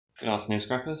Good afternoon,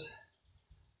 scrappers.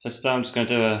 So today I'm just going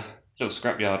to do a little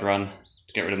scrapyard run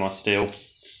to get rid of my steel,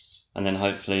 and then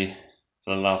hopefully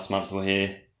for the last month we're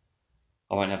here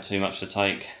I won't have too much to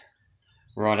take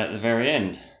right at the very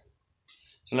end.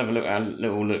 So we'll have a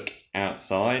little look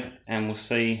outside and we'll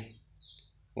see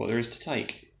what there is to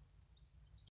take.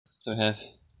 So we have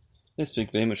this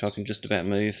big bin which I can just about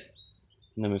move,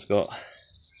 and then we've got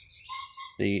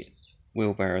the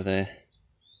wheelbarrow there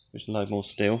which will load more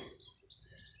steel,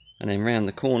 and then round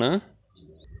the corner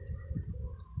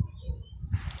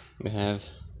we have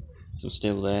some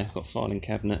steel there, got a filing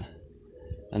cabinet,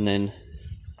 and then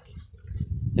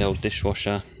the old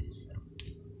dishwasher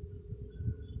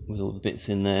with all the bits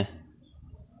in there,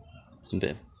 some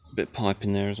bit of pipe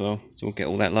in there as well. So we'll get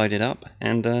all that loaded up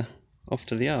and off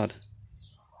to the yard.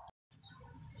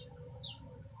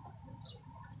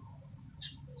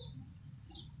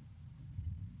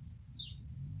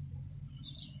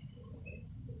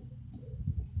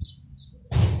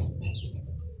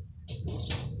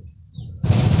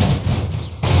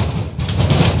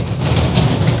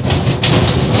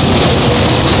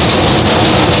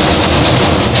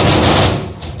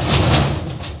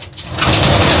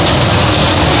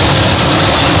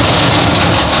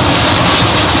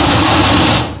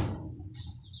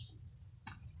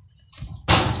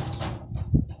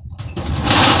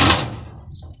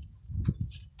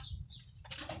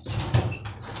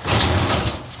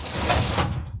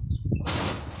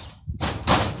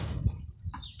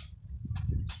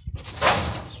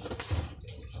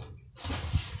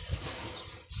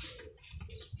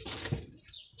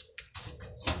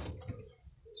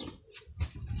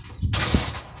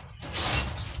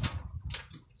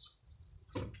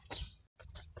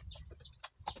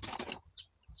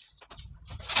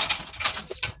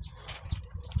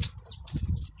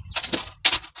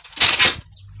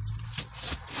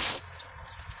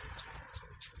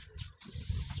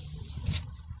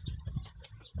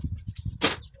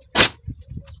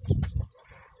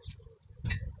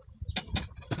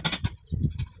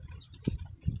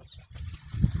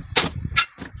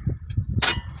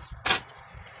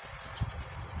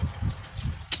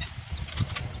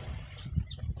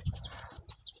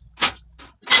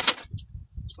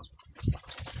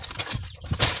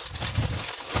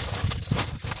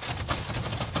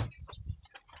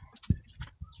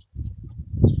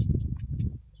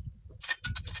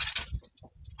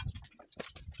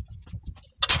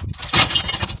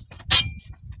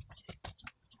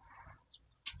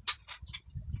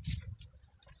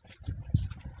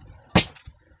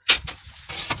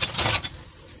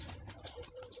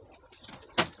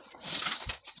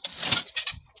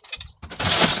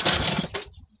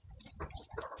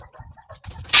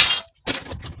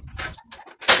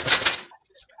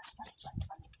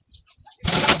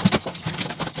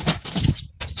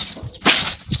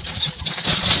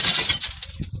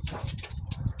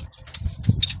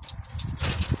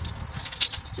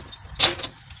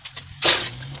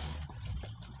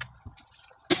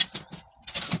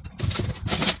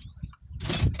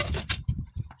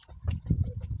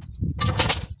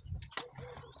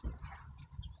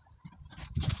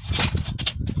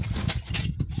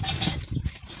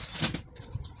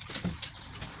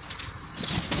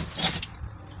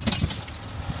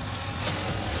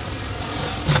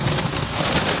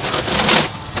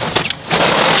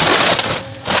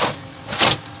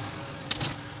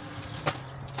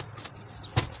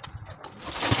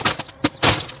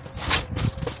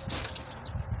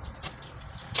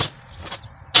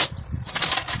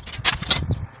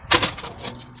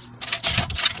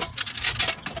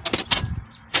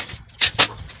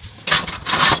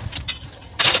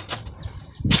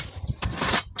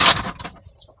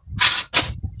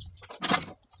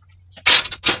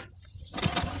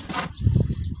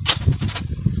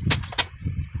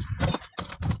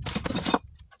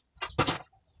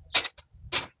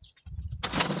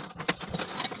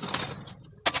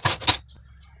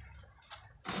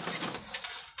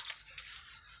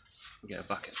 Get a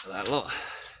bucket for that lot.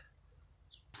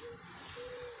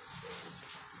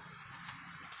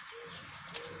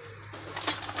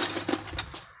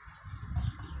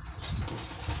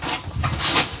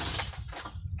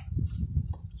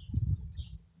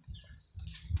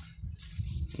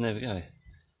 And there we go.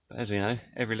 But as we know,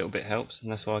 every little bit helps,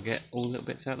 and that's why I get all the little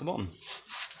bits out the bottom.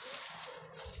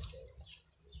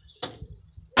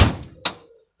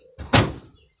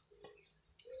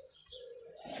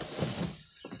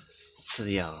 To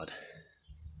the yard.